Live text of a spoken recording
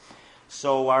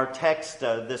So our text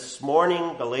this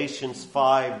morning, Galatians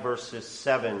 5, verses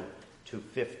 7 to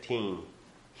 15.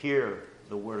 Hear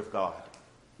the word of God.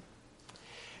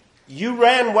 You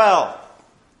ran well.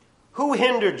 Who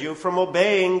hindered you from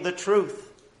obeying the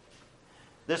truth?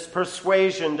 This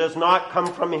persuasion does not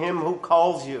come from him who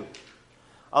calls you.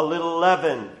 A little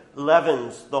leaven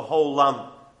leavens the whole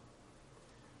lump.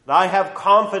 I have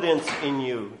confidence in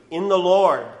you, in the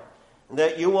Lord,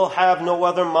 that you will have no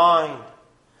other mind.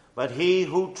 But he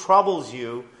who troubles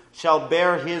you shall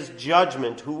bear his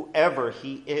judgment, whoever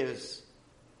he is.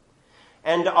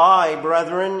 And I,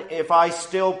 brethren, if I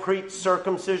still preach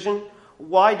circumcision,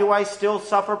 why do I still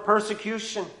suffer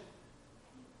persecution?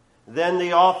 Then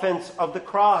the offense of the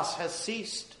cross has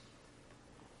ceased.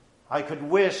 I could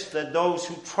wish that those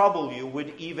who trouble you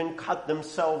would even cut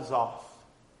themselves off.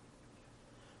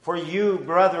 For you,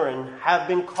 brethren, have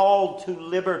been called to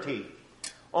liberty.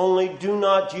 Only do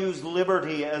not use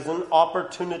liberty as an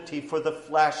opportunity for the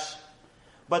flesh,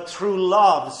 but through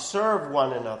love serve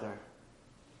one another.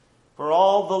 For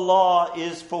all the law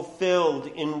is fulfilled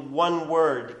in one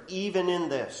word, even in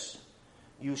this: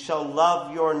 you shall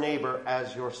love your neighbor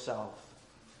as yourself.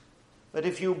 But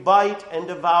if you bite and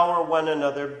devour one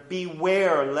another,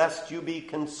 beware lest you be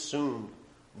consumed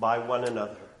by one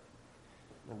another.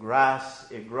 The grass,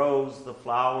 it grows, the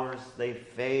flowers, they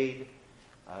fade.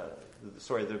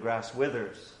 The grass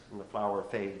withers and the flower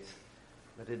fades.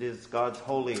 But it is God's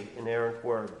holy, inerrant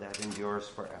word that endures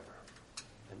forever.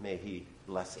 And may he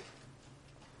bless it.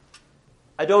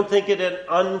 I don't think it an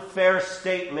unfair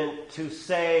statement to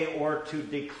say or to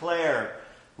declare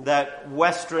that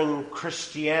Western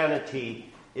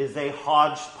Christianity is a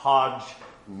hodgepodge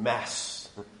mess.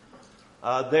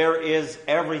 There is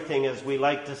everything, as we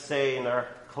like to say in our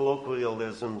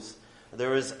colloquialisms,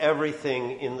 there is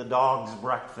everything in the dog's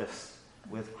breakfast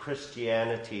with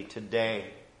Christianity today.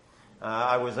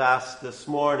 I was asked this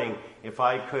morning if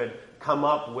I could come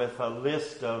up with a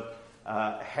list of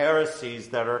heresies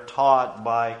that are taught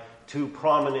by two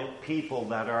prominent people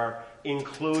that are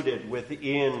included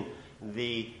within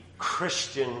the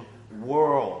Christian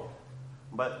world,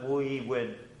 but we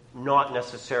would not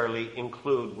necessarily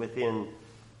include within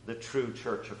the true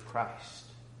Church of Christ.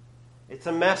 It's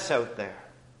a mess out there.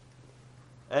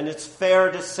 And it's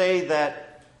fair to say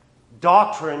that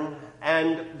doctrine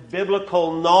and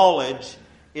biblical knowledge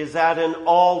is at an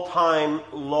all-time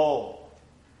low.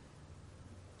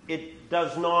 It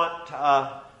does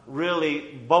not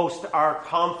really boast our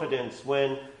confidence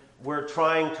when we're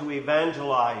trying to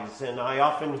evangelize. And I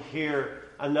often hear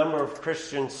a number of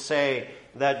Christians say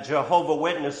that Jehovah's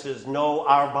Witnesses know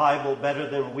our Bible better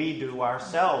than we do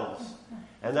ourselves,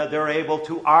 and that they're able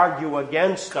to argue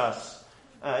against us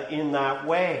in that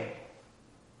way.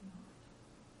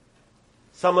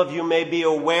 Some of you may be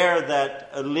aware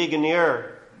that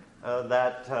Ligonier,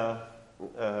 that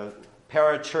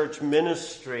parachurch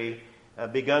ministry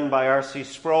begun by R.C.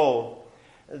 Sproul,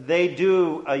 they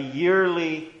do a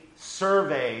yearly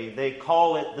survey. They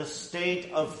call it the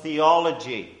State of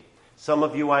Theology. Some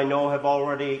of you I know have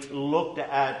already looked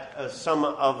at some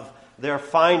of their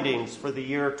findings for the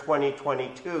year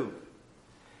 2022.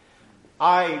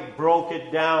 I broke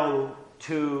it down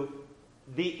to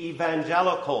the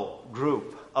evangelical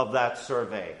group of that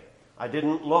survey. I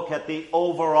didn't look at the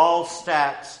overall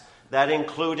stats that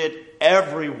included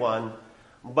everyone,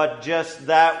 but just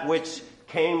that which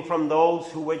came from those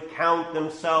who would count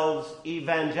themselves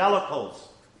evangelicals.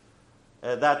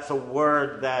 That's a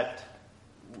word that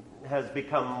has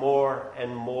become more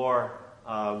and more,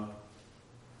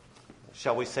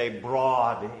 shall we say,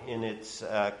 broad in its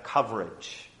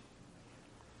coverage.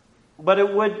 But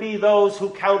it would be those who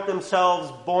count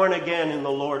themselves born again in the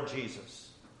Lord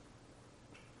Jesus.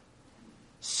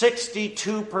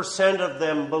 62% of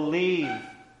them believe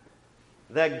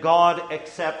that God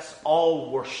accepts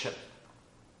all worship,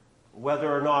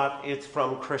 whether or not it's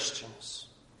from Christians.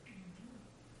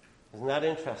 Isn't that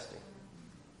interesting?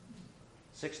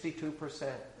 62%.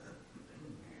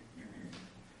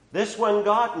 This one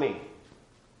got me.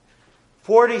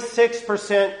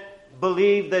 46%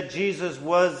 believed that Jesus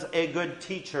was a good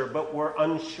teacher, but were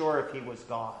unsure if he was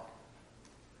God.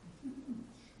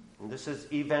 And this is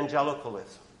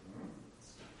evangelicalism.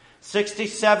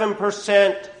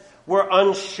 67% were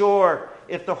unsure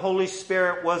if the Holy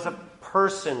Spirit was a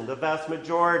person. The vast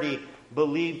majority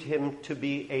believed him to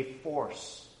be a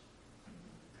force.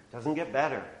 Doesn't get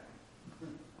better.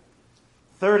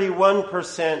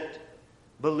 31%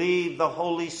 believe the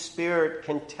Holy Spirit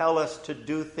can tell us to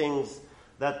do things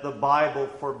that the Bible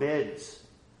forbids.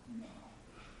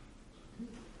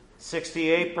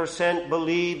 68%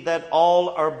 believe that all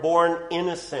are born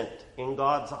innocent in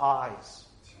God's eyes.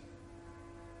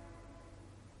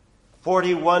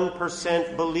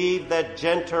 41% believe that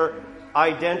gender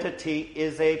identity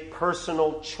is a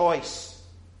personal choice.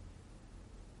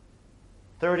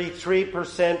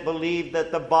 33% believe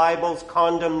that the Bible's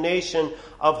condemnation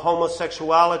of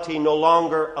homosexuality no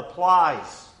longer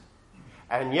applies.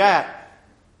 And yet,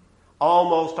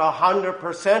 almost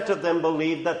 100% of them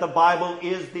believe that the Bible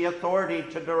is the authority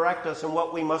to direct us in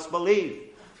what we must believe.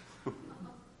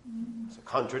 It's a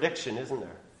contradiction, isn't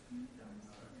there?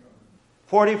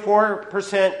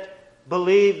 44%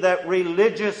 believe that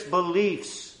religious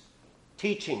beliefs,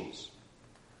 teachings,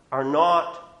 are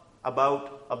not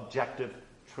about objective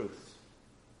truths.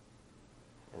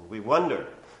 And we wonder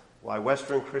why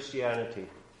Western Christianity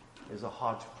is a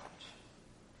hodgepodge.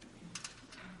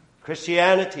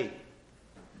 Christianity,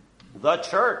 the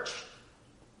church,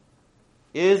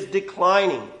 is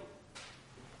declining.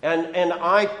 And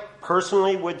I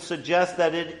personally would suggest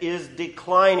that it is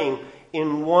declining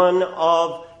in one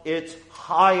of its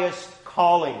highest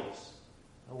callings.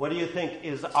 What do you think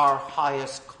is our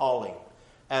highest calling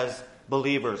as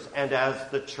believers and as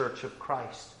the Church of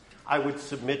Christ? I would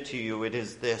submit to you it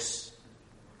is this: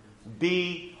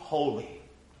 be holy,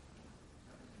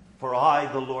 for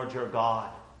I, the Lord your God,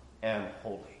 am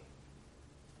holy.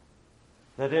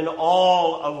 That in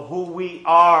all of who we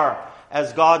are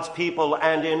as God's people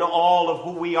and in all of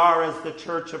who we are as the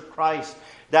Church of Christ,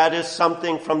 that is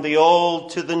something from the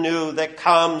old to the new that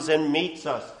comes and meets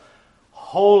us.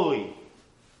 Holy.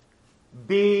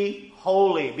 Be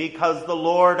holy, because the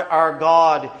Lord our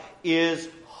God is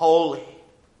holy.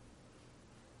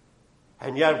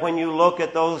 And yet when you look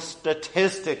at those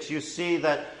statistics, you see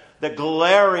that the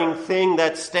glaring thing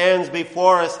that stands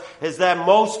before us is that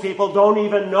most people don't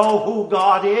even know who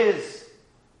God is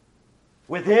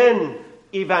within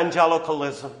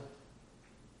evangelicalism.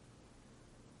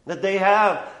 That they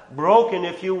have broken,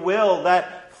 if you will,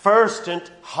 that first and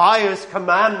highest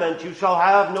commandment: you shall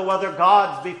have no other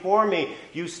gods before me.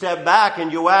 You step back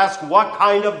and you ask, what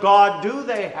kind of God do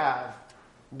they have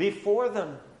before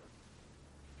them?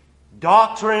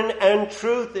 Doctrine and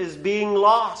truth is being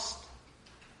lost.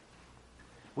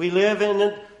 We live in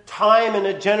a time and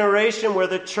a generation where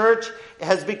the church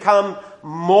has become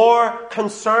more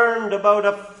concerned about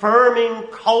affirming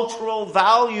cultural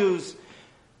values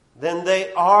than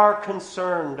they are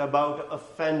concerned about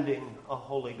offending a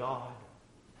holy God.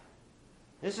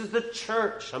 This is the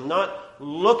church. I'm not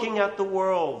looking at the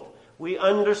world. We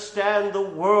understand the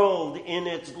world in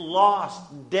its lost,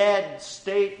 dead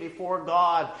state before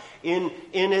God, in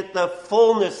it the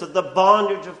fullness of the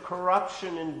bondage of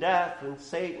corruption and death and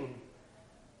Satan.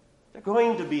 They're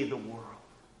going to be the world.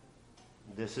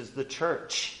 This is the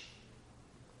church.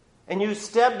 And you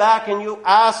step back and you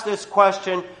ask this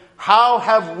question: how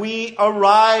have we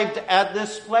arrived at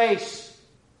this place?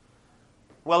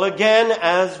 Well, again,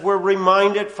 as we're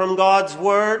reminded from God's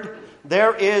Word,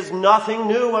 there is nothing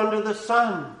new under the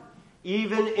sun,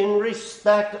 even in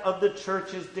respect of the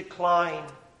church's decline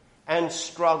and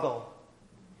struggle.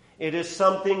 It is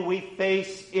something we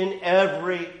face in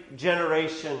every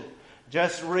generation.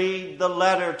 Just read the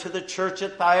letter to the church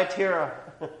at Thyatira.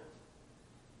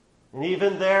 And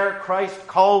even there, Christ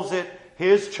calls it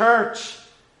his church.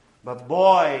 But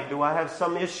boy, do I have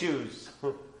some issues.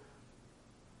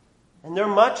 And they're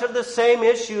much of the same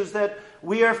issues that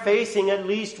we are facing, at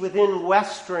least within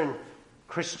Western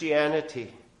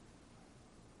Christianity.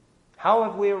 How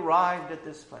have we arrived at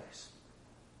this place?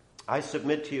 I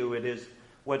submit to you it is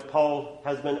what Paul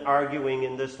has been arguing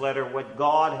in this letter, what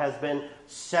God has been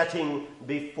setting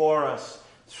before us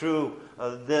through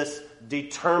this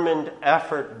determined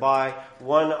effort by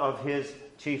one of his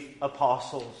chief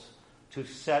apostles to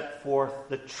set forth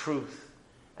the truth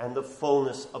and the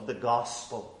fullness of the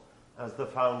gospel as the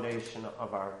foundation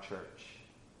of our church,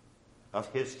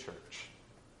 of his church.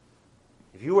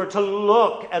 If you were to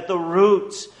look at the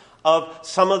roots of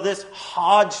some of this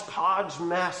hodgepodge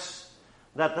mess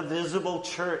that the visible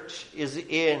church is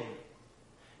in,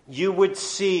 you would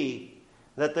see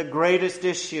that the greatest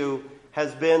issue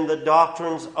has been the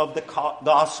doctrines of the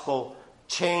gospel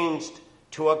changed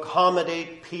to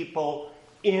accommodate people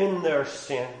in their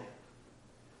sin,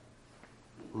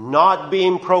 not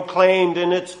being proclaimed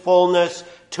in its fullness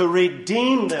to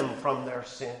redeem them from their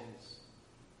sins.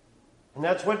 And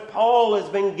that's what Paul has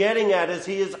been getting at as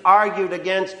he has argued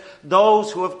against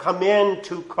those who have come in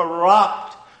to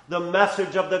corrupt the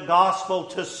message of the gospel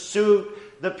to suit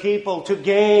the people, to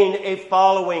gain a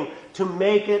following, to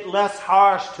make it less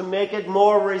harsh, to make it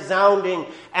more resounding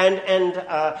and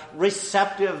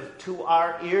receptive to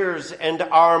our ears and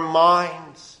our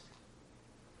minds.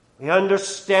 We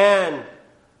understand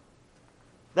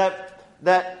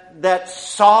that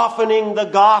softening the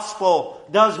gospel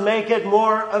does make it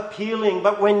more appealing.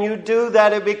 But when you do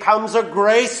that, it becomes a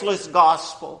graceless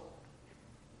gospel.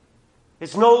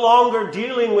 It's no longer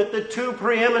dealing with the two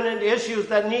preeminent issues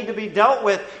that need to be dealt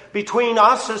with between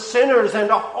us as sinners and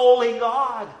a holy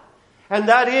God. And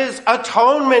that is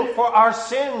atonement for our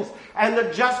sins and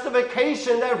the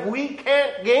justification that we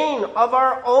can't gain of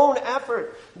our own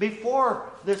effort before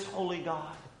this holy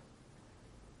God.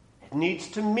 It needs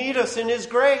to meet us in His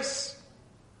grace.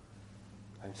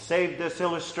 I saved this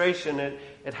illustration.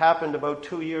 It happened about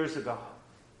 2 years ago.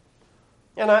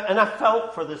 And I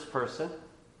felt for this person.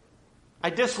 I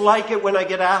dislike it when I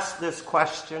get asked this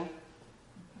question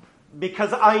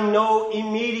because I know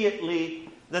immediately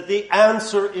that the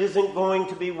answer isn't going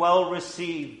to be well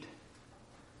received.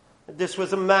 This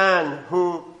was a man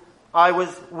whom I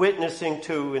was witnessing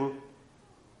to,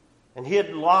 and he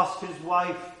had lost his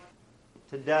wife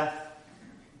to death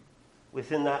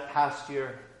within that past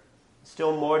year,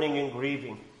 still mourning and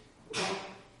grieving.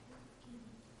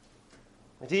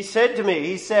 And he said to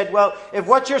me, well, if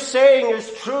what you're saying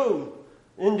is true,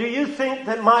 then do you think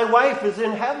that my wife is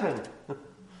in heaven?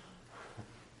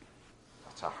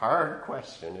 That's a hard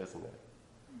question, isn't it?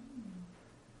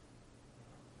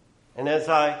 And as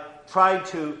I tried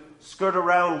to skirt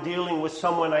around dealing with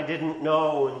someone I didn't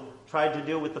know and tried to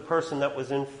deal with the person that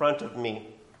was in front of me,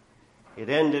 it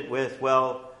ended with,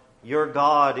 well, your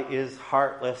God is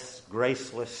heartless,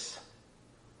 graceless.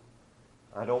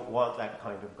 I don't want that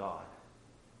kind of God.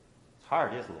 It's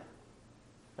hard, isn't it?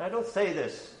 And I don't say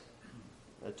this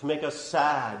to make us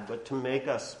sad, but to make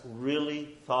us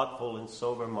really thoughtful and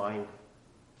sober-minded.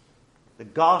 The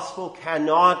gospel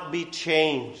cannot be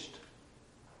changed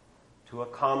to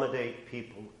accommodate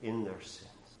people in their sins.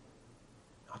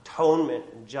 Atonement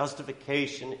and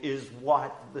justification is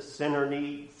what the sinner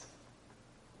needs.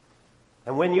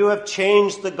 And when you have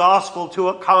changed the gospel to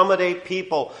accommodate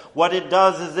people, what it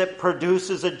does is it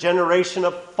produces a generation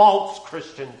of false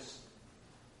Christians.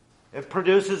 It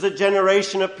produces a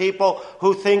generation of people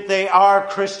who think they are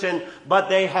Christian, but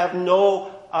they have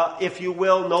no, if you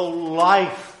will, no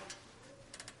life.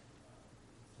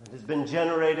 It has been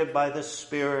generated by the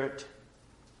Spirit,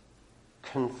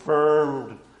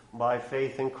 confirmed by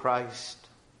faith in Christ.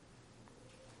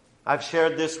 I've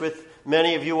shared this with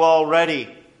many of you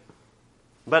already,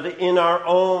 but in our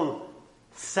own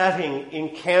setting in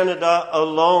Canada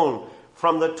alone,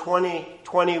 from the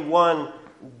 2021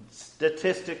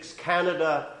 Statistics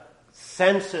Canada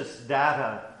census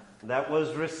data that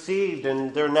was received,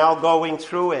 and they're now going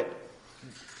through it.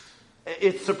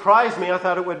 It surprised me. I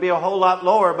thought it would be a whole lot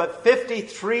lower, but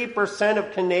 53%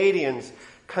 of Canadians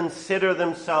consider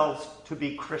themselves to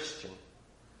be Christian.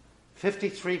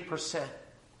 53%.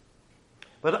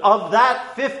 But of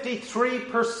that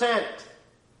 53%,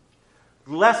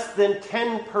 less than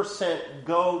 10%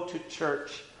 go to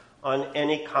church on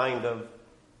any kind of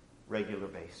regular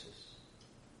basis.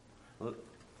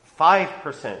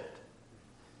 5%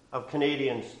 of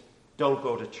Canadians don't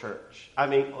go to church.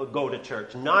 Go to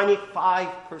church.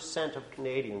 95% of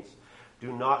Canadians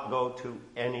do not go to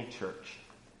any church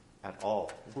at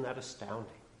all. Isn't that astounding?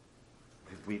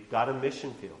 We've got a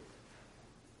mission field.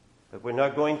 But we're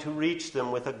not going to reach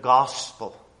them with a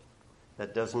gospel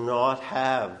that does not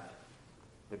have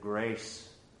the grace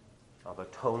of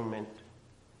atonement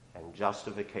and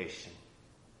justification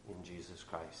in Jesus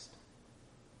Christ.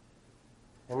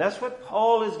 And that's what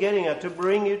Paul is getting at, to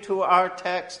bring you to our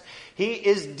text. He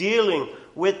is dealing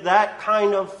with that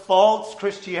kind of false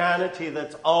Christianity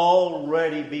that's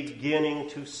already beginning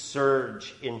to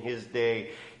surge in his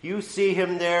day. You see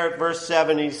him there at verse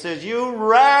 7. He says, you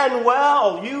ran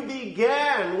well, you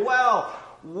began well.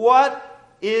 What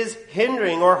is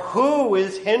hindering, or who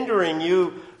is hindering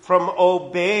you from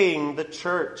obeying the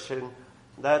church? And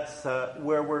that's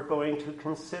where we're going to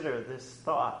consider this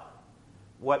thought.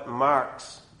 What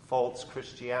marks false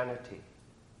Christianity?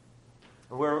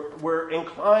 We're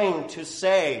inclined to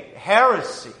say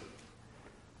heresy.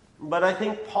 But I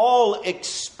think Paul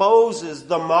exposes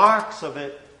the marks of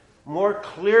it more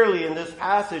clearly in this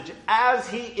passage as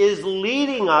he is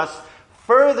leading us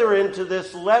further into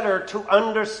this letter to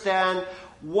understand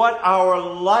what our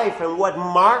life and what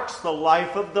marks the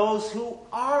life of those who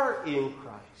are in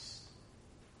Christ.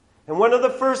 And one of the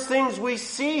first things we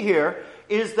see here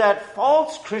is that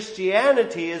false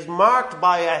Christianity is marked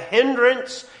by a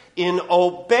hindrance in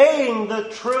obeying the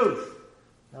truth.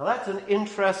 Now that's an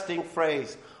interesting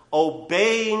phrase,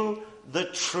 obeying the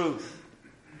truth.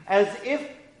 As if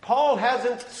Paul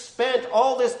hasn't spent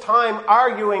all this time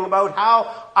arguing about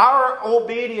how our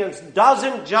obedience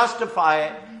doesn't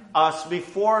justify us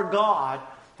before God.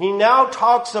 He now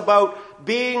talks about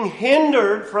being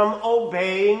hindered from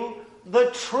obeying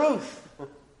the truth.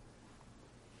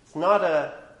 It's not an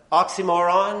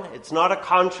oxymoron. It's not a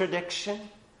contradiction.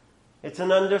 It's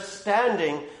an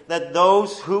understanding that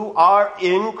those who are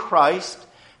in Christ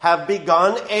have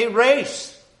begun a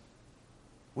race.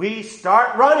 We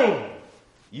start running.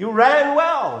 You ran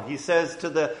well, he says to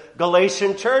the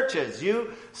Galatian churches.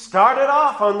 You started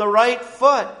off on the right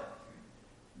foot.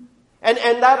 And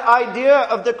that idea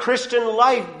of the Christian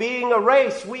life being a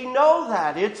race, we know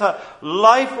that. It's a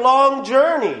lifelong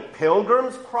journey.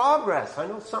 Pilgrim's Progress. I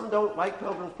know some don't like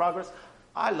Pilgrim's Progress.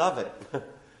 I love it.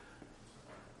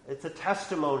 It's a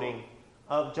testimony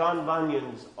of John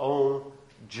Bunyan's own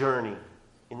journey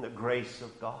in the grace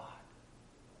of God.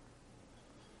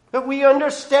 But we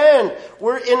understand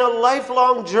we're in a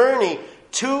lifelong journey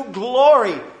to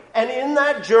glory. And in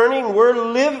that journey, we're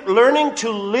learning to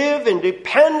live in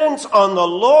dependence on the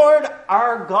Lord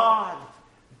our God,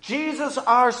 Jesus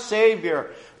our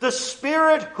Savior, the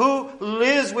Spirit who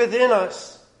lives within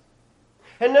us.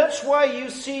 And that's why you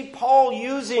see Paul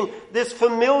using this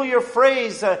familiar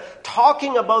phrase,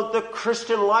 talking about the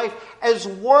Christian life as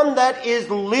one that is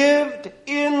lived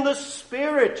in the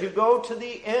Spirit. You go to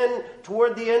the end,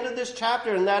 toward the end of this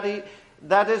chapter, and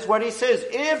that is what he says.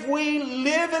 If we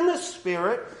live in the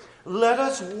Spirit, let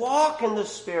us walk in the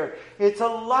Spirit. It's a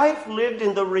life lived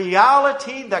in the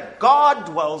reality that God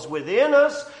dwells within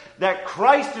us, that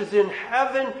Christ is in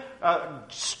heaven,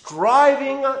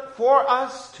 striving for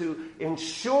us to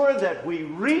ensure that we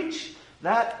reach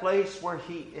that place where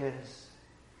he is,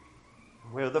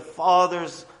 where the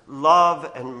Father's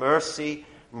love and mercy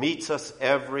meets us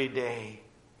every day.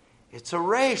 It's a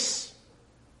race.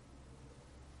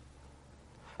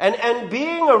 And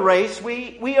being a race,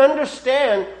 we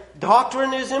understand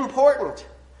doctrine is important.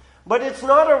 But it's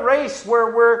not a race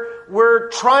where we're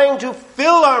trying to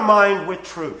fill our mind with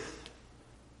truth.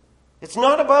 It's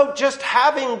not about just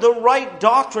having the right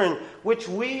doctrine, which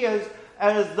we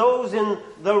as those in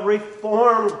the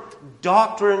Reformed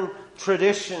doctrine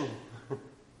tradition,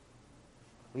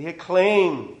 we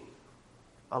acclaim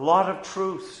a lot of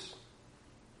truths.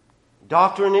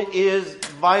 Doctrine is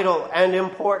vital and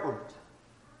important.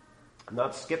 I'm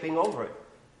not skipping over it.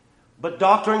 But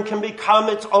doctrine can become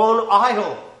its own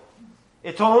idol,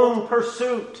 its own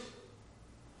pursuit,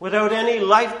 without any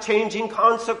life-changing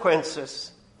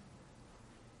consequences.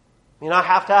 I mean, I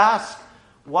have to ask,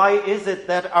 why is it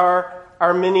that our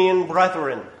Arminian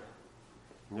brethren,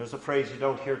 and there's a phrase you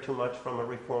don't hear too much from a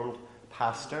Reformed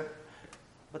pastor,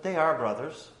 but they are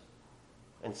brothers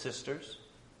and sisters.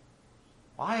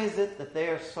 Why is it that they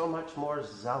are so much more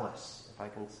zealous, if I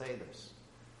can say this,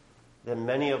 than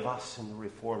many of us in the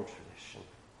Reformed tradition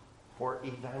for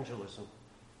evangelism?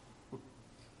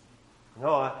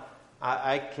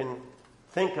 I can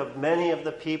think of many of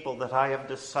the people that I have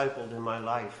discipled in my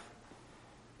life,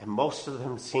 and most of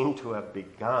them seem to have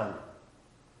begun,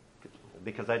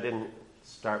 because I didn't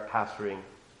start pastoring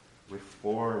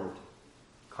Reformed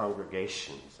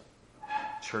congregations.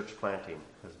 Church planting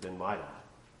has been my life.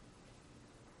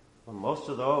 Well, most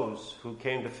of those who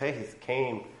came to faith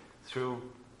came through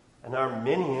an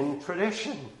Arminian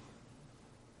tradition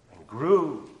and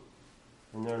grew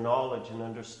in their knowledge and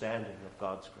understanding of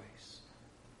God's grace.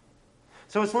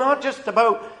 So it's not just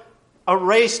about a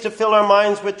race to fill our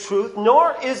minds with truth,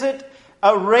 nor is it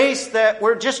a race that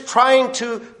we're just trying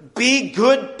to be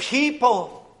good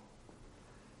people.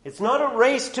 It's not a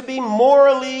race to be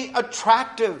morally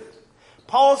attractive.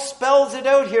 Paul spells it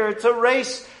out here. It's a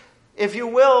race, if you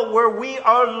will, where we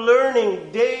are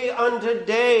learning day unto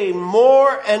day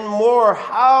more and more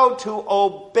how to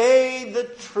obey the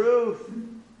truth.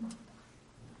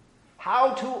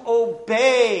 How to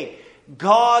obey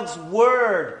God's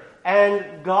word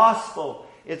and gospel.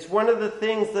 It's one of the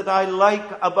things that I like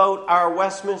about our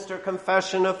Westminster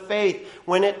Confession of Faith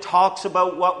when it talks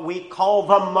about what we call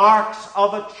the marks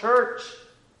of a church.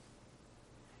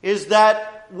 Is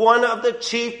that one of the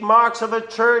chief marks of a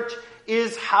church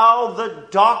is how the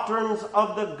doctrines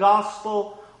of the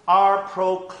gospel are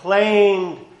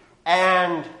proclaimed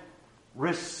and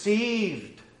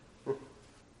received.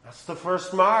 That's the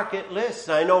first mark it lists.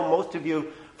 I know most of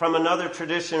you from another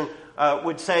tradition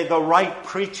would say the right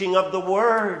preaching of the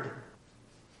word.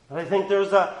 But I think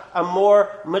there's a more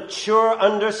mature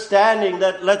understanding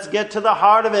that, let's get to the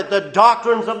heart of it, the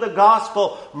doctrines of the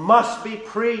gospel must be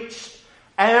preached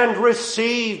and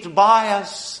received by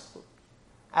us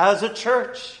as a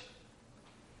church.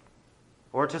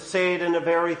 Or to say it in a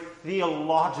very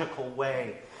theological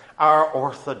way, our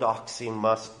orthodoxy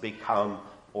must become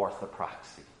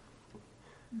orthopraxy.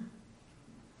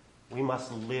 We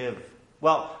must live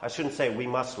Well, I shouldn't say we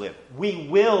must live. We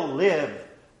will live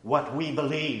what we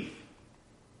believe.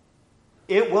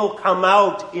 It will come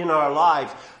out in our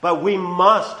lives. But we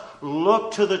must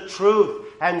look to the truth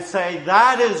and say,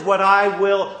 that is what I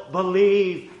will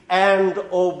believe and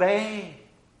obey.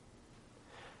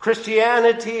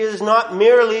 Christianity is not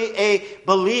merely a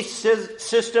belief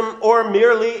system or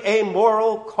merely a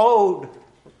moral code.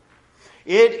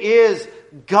 It is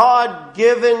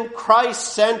God-given,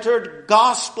 Christ-centered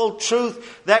gospel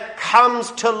truth that comes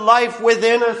to life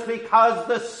within us because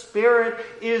the Spirit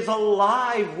is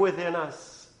alive within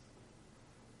us.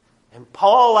 And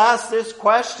Paul asked this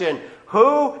question,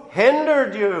 who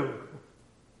hindered you?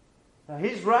 Now,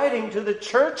 he's writing to the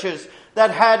churches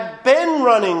that had been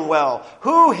running well.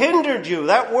 Who hindered you?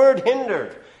 That word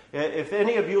hindered. If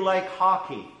any of you like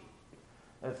hockey,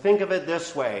 think of it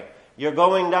this way. You're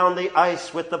going down the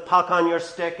ice with the puck on your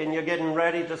stick and you're getting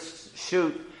ready to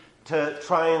shoot to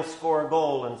try and score a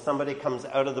goal, and somebody comes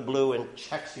out of the blue and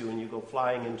checks you and you go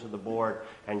flying into the board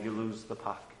and you lose the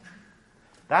puck.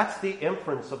 That's the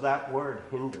inference of that word,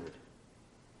 hindered.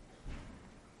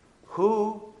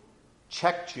 Who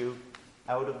checked you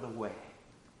out of the way?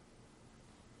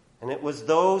 And it was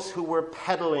those who were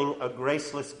peddling a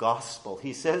graceless gospel.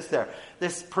 He says there,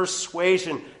 this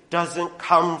persuasion doesn't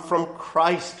come from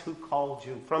Christ who called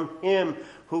you, from Him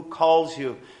who calls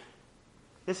you.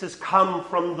 This has come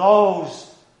from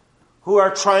those who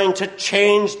are trying to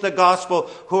change the gospel,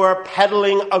 who are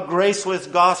peddling a graceless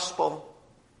gospel.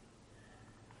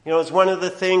 You know, it's one of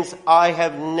the things I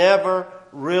have never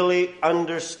really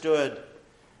understood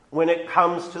when it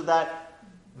comes to that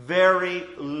very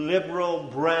liberal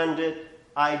branded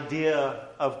idea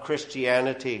of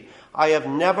Christianity. I have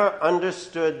never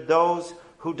understood those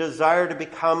who desire to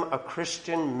become a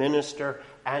Christian minister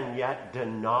and yet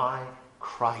deny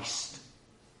Christ.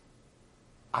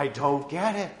 I don't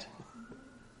get it.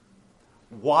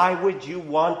 Why would you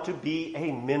want to be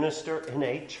a minister in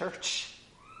a church?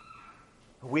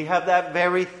 We have that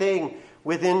very thing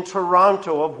within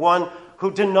Toronto of one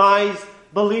who denies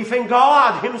belief in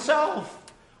God Himself.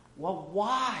 Well,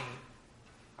 why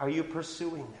are you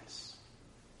pursuing this?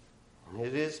 And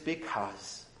it is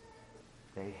because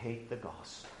they hate the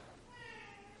gospel.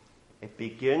 It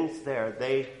begins there.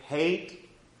 They hate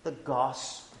the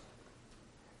gospel.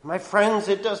 My friends,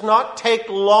 it does not take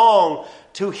long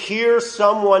to hear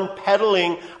someone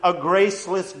peddling a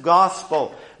graceless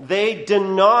gospel. They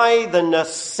deny the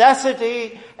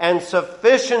necessity and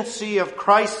sufficiency of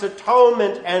Christ's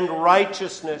atonement and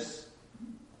righteousness.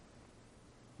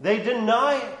 They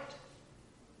deny it.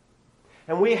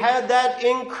 And we had that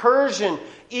incursion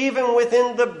even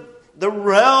within the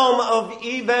realm of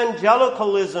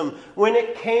evangelicalism when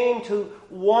it came to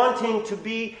wanting to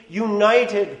be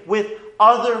united with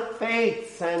other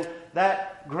faiths, and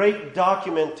that great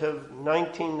document of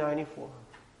 1994.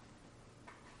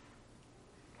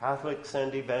 Catholics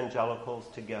and evangelicals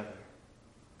together.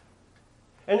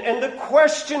 And the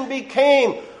question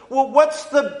became, well, what's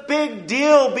the big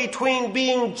deal between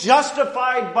being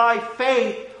justified by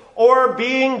faith or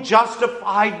being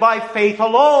justified by faith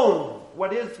alone?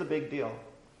 What is the big deal?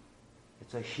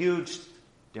 It's a huge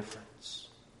difference.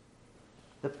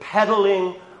 The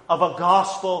peddling of a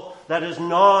gospel that is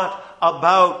not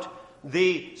about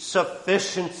the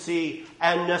sufficiency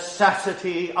and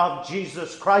necessity of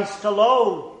Jesus Christ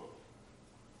alone.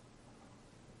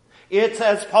 It's,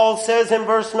 as Paul says in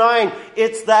verse 9,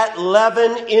 it's that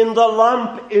leaven in the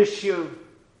lump issue.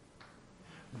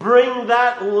 Bring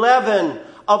that leaven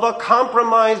of a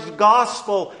compromised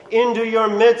gospel into your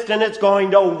midst, and it's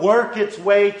going to work its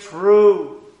way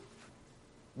through.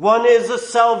 One is a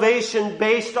salvation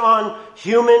based on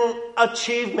human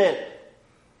achievement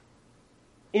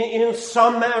in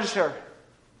some measure,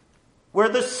 where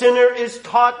the sinner is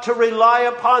taught to rely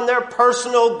upon their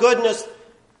personal goodness.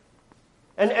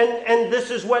 And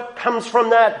this is what comes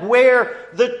from that, where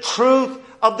the truth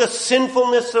of the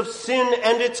sinfulness of sin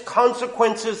and its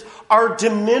consequences are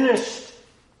diminished.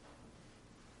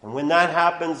 And when that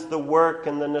happens, the work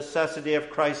and the necessity of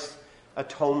Christ's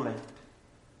atonement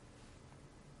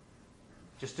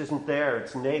just isn't there.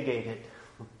 It's negated.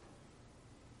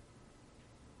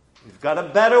 You've got a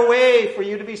better way for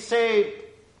you to be saved,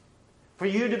 for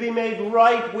you to be made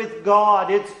right with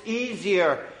God. It's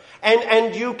easier.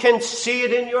 And you can see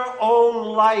it in your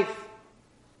own life.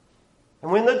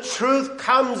 And when the truth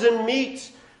comes and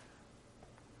meets,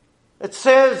 it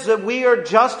says that we are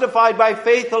justified by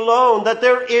faith alone, that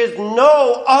there is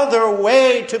no other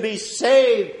way to be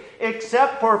saved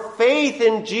except for faith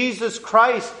in Jesus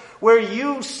Christ, where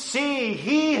you see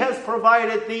He has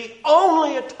provided the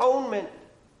only atonement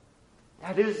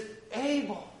that is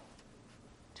able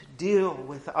deal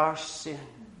with our sin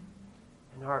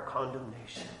and our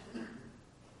condemnation.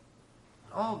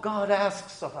 All God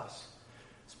asks of us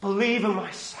is believe in my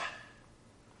Son.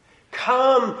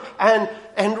 Come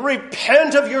and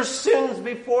repent of your sins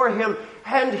before Him,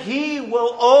 and He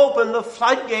will open the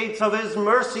floodgates of His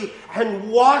mercy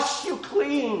and wash you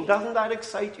clean. Doesn't that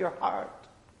excite your heart?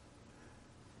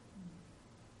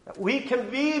 That we can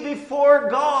be before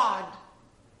God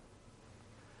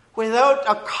without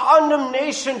a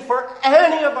condemnation for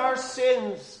any of our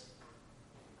sins.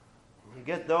 And you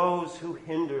get those who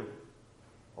hinder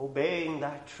obeying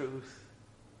that truth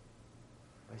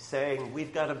by saying,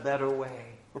 we've got a better way.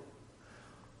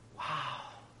 Wow.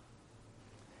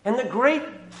 And the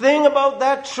great thing about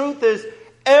that truth is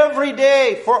every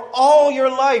day, for all your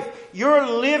life, you're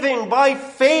living by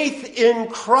faith in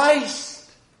Christ.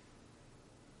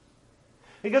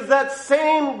 Because that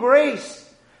same grace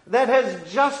that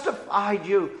has justified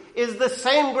you is the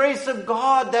same grace of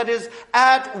God that is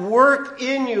at work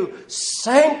in you,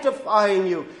 sanctifying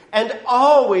you, and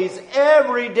always,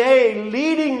 every day,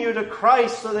 leading you to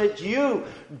Christ so that you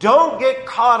don't get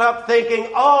caught up thinking,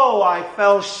 oh, I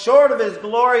fell short of His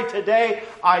glory today,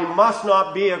 I must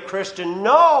not be a Christian.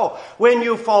 No! When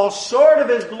you fall short of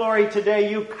His glory today,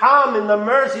 you come in the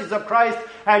mercies of Christ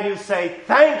and you say,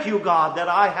 thank you, God, that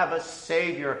I have a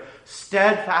Savior,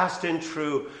 steadfast and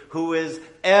true, who is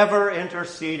ever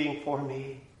interceding for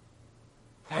me.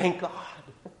 Thank God.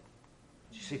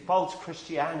 You see, false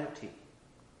Christianity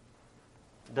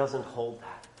doesn't hold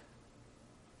that.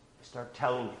 They start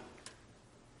telling you,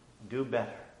 do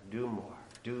better, do more,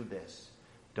 do this,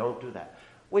 don't do that.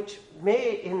 Which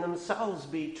may in themselves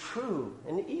be true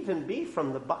and even be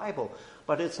from the Bible,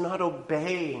 but it's not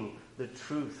obeying the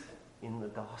truth in the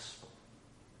gospel.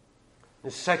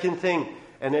 The second thing,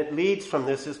 and it leads from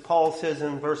this, as Paul says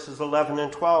in verses 11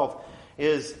 and 12,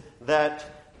 is that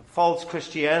false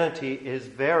Christianity is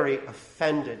very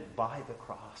offended by the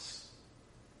cross.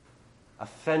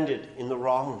 Offended in the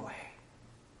wrong way.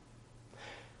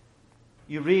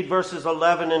 You read verses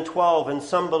 11 and 12, and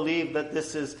some believe that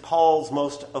this is Paul's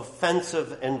most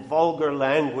offensive and vulgar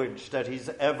language that he's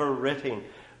ever written.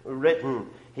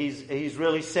 He's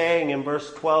really saying in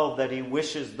verse 12 that he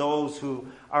wishes those who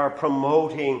are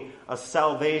promoting a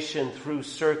salvation through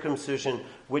circumcision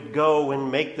would go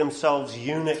and make themselves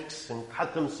eunuchs and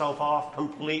cut themselves off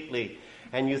completely.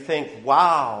 And you think,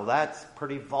 wow, that's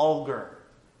pretty vulgar.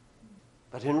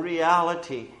 But in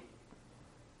reality,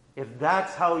 if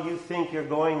that's how you think you're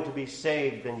going to be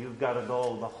saved, then you've got to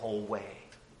go the whole way.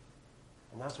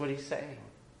 And that's what he's saying.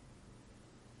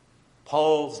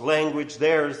 Paul's language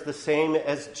there is the same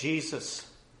as Jesus.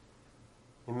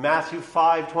 In Matthew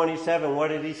 5:27, what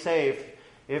did he say?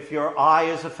 If your eye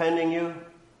is offending you,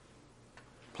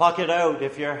 pluck it out.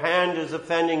 If your hand is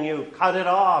offending you, cut it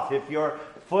off. If your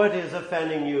foot is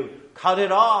offending you, cut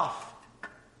it off.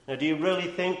 Now, do you really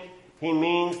think he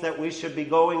means that we should be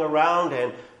going around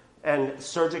and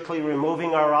surgically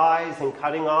removing our eyes and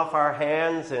cutting off our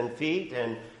hands and feet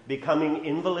and becoming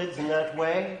invalids in that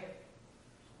way?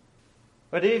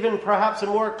 But even perhaps a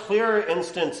more clear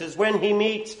instance is when he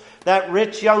meets that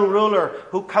rich young ruler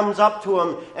who comes up to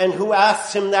him and who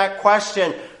asks him that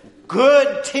question,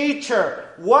 "Good teacher,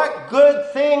 what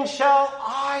good thing shall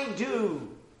I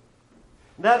do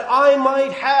that I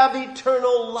might have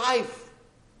eternal life?"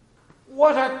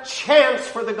 What a chance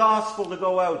for the gospel to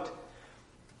go out.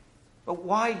 But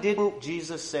why didn't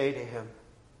Jesus say to him,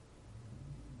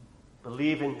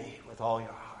 "Believe in me with all your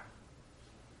heart.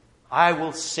 I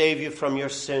will save you from your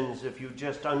sins if you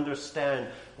just understand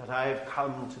that I have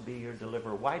come to be your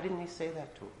deliverer"? Why didn't he say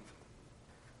that to him?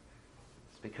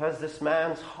 It's because this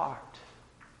man's heart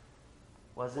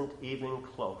wasn't even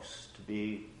close to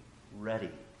be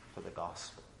ready for the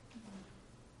gospel.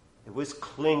 It was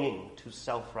clinging to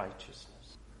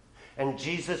self-righteousness. And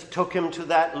Jesus took him to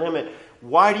that limit.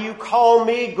 Why do you call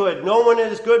me good? No one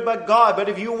is good but God. But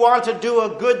if you want to do a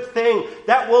good thing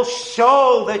that will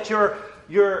show that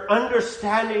you're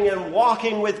understanding and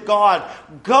walking with God,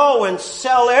 go and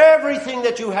sell everything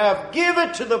that you have. Give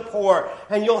it to the poor,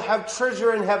 and you'll have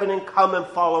treasure in heaven, and come and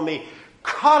follow me.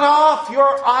 Cut off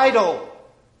your idol,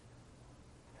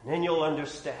 and then you'll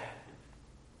understand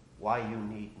why you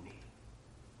need me.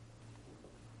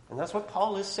 And that's what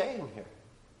Paul is saying here.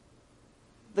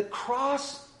 The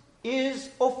cross is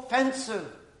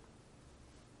offensive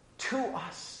to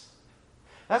us.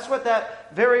 That's what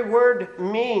that very word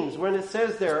means when it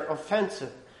says there,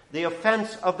 offensive. The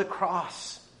offense of the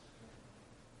cross.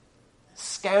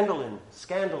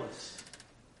 Scandalous.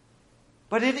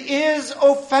 But it is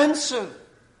offensive.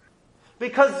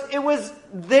 Because it was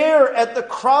there at the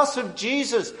cross of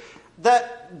Jesus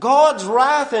that that God's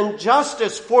wrath and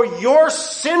justice for your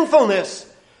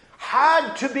sinfulness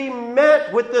had to be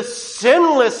met with the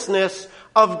sinlessness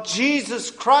of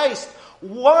Jesus Christ.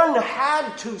 One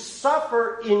had to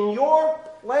suffer in your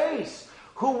place,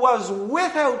 who was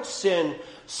without sin,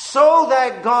 so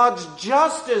that God's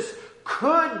justice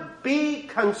could be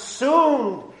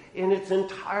consumed in its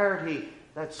entirety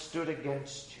that stood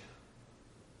against you.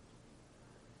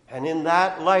 And in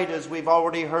that light, as we've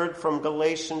already heard from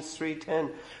Galatians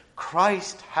 3:10,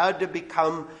 Christ had to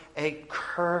become a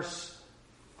curse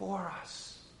for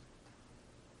us.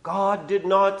 God did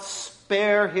not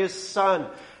spare his Son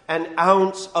an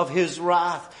ounce of his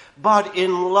wrath, but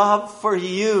in love for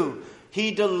you,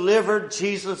 he delivered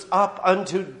Jesus up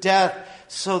unto death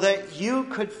so that you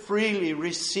could freely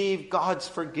receive God's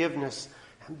forgiveness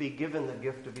and be given the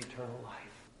gift of eternal life.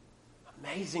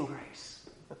 Amazing grace.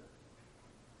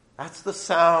 That's the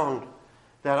sound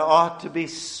that ought to be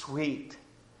sweet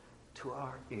to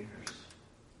our ears.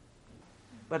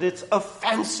 But it's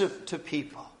offensive to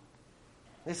people.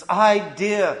 This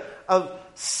idea of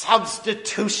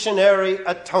substitutionary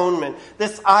atonement.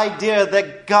 This idea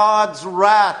that God's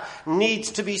wrath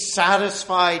needs to be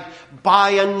satisfied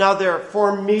by another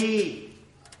for me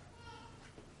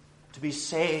to be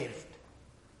saved.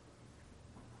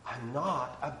 I'm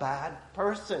not a bad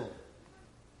person.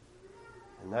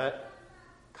 And that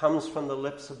comes from the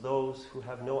lips of those who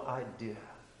have no idea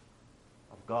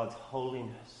of God's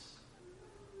holiness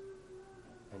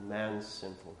and man's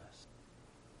sinfulness.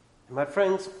 And my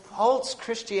friends, false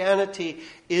Christianity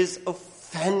is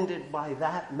offended by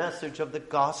that message of the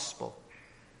gospel.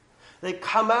 They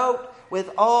come out with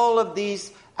all of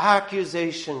these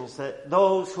accusations that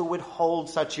those who would hold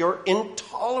such, you're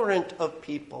intolerant of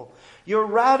people. You're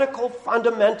radical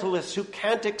fundamentalists who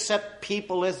can't accept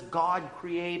people as God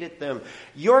created them.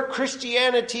 Your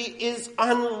Christianity is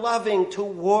unloving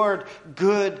toward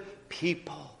good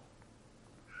people.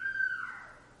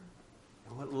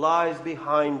 And what lies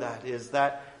behind that is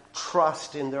that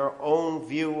trust in their own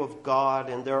view of God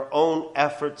and their own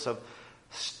efforts of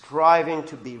striving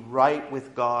to be right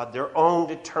with God, their own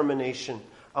determination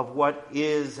of what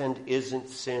is and isn't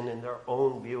sin and their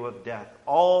own view of death.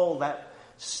 All that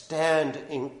stand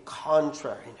in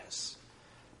contrariness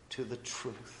to the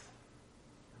truth.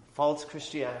 False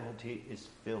Christianity is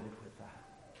filled with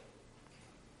that.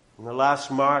 And the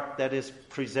last mark that is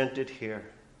presented here,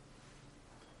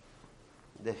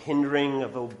 the hindering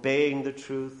of obeying the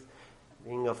truth,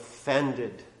 being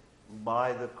offended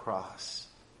by the cross,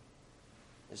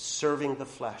 is serving the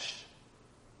flesh.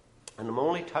 And I'm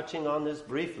only touching on this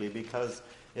briefly because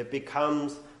it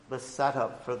becomes the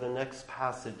setup for the next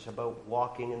passage about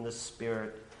walking in the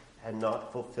Spirit and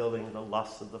not fulfilling the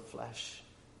lusts of the flesh.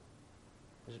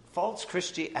 False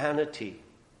Christianity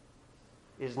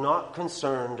is not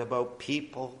concerned about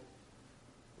people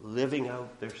living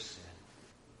out their sin.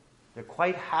 They're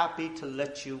quite happy to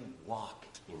let you walk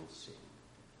in sin.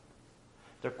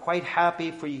 They're quite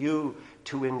happy for you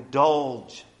to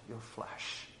indulge your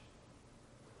flesh.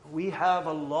 We have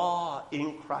a law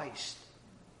in Christ.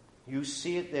 You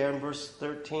see it there in verse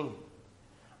 13.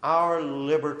 Our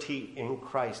liberty in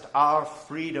Christ, our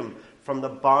freedom from the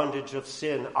bondage of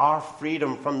sin, our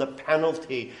freedom from the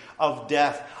penalty of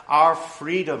death, our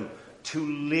freedom to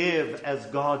live as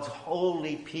God's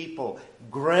holy people,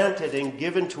 granted and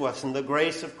given to us in the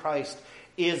grace of Christ,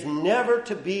 is never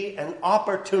to be an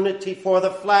opportunity for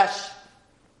the flesh.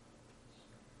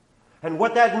 And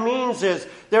what that means is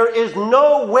there is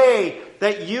no way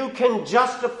that you can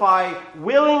justify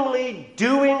willingly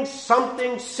doing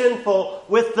something sinful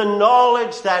with the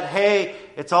knowledge that, hey,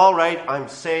 it's all right, I'm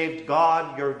saved.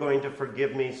 God, you're going to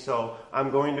forgive me, so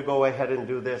I'm going to go ahead and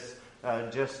do this.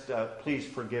 Please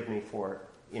forgive me for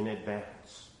it in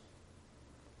advance.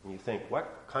 And you think,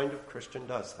 what kind of Christian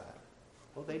does that?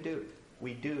 Well, they do.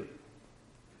 We do.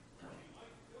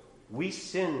 We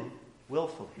sin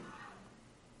willfully.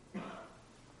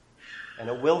 And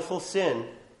a willful sin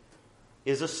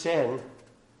is a sin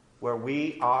where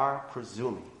we are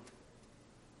presuming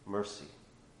mercy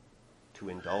to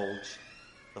indulge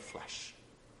the flesh.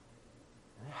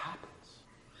 And it happens.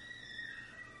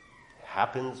 It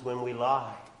happens when we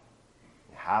lie.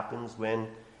 It happens when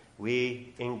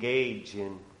we engage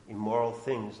in immoral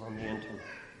things on the internet.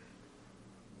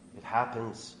 It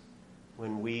happens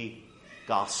when we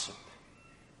gossip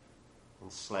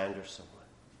and slander someone.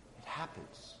 It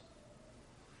happens.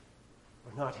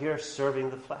 We're not here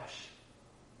serving the flesh.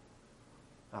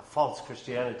 Now, false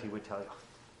Christianity would tell you,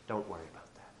 don't worry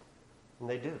about that. And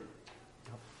they do.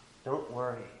 Don't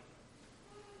worry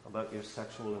about your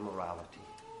sexual immorality.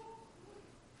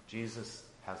 Jesus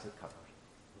has it covered.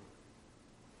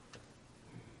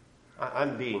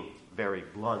 I'm being very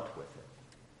blunt with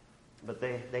it. But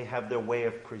they have their way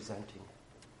of presenting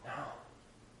it. No.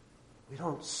 We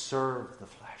don't serve the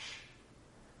flesh.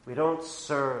 We don't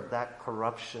serve that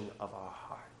corruption of our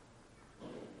heart.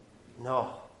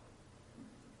 No.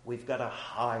 We've got a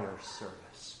higher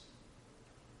service.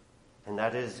 And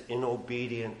that is in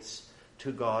obedience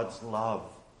to God's law.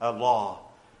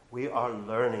 We are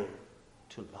learning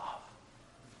to love.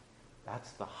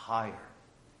 That's the higher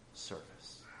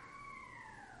service.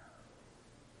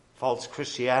 False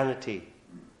Christianity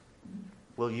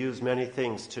will use many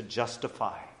things to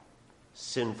justify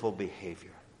sinful behavior.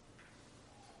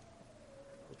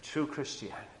 But true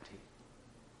Christianity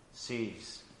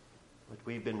sees what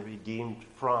we've been redeemed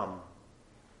from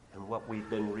and what we've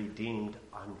been redeemed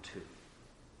unto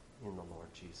in the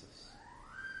Lord Jesus.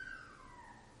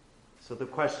 So the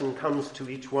question comes to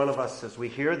each one of us as we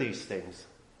hear these things.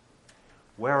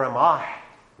 Where am I?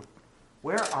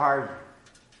 Where are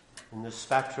you in the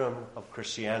spectrum of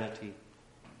Christianity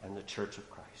and the Church of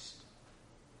Christ?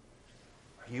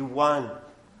 Are you one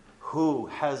who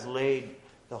has laid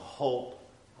the hope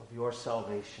of your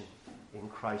salvation in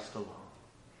Christ alone?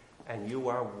 And you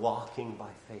are walking by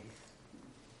faith.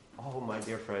 Oh, my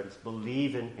dear friends,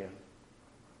 believe in him.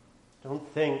 Don't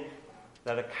think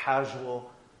that a casual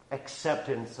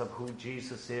acceptance of who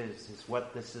Jesus is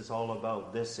what this is all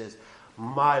about. This is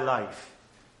my life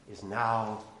is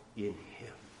now in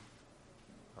him.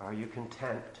 Are you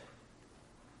content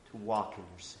to walk in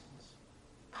your sins?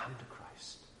 Come to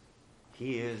Christ.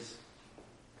 He is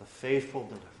the faithful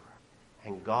deliverer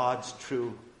and God's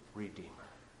true redeemer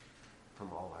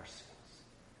from all our sins.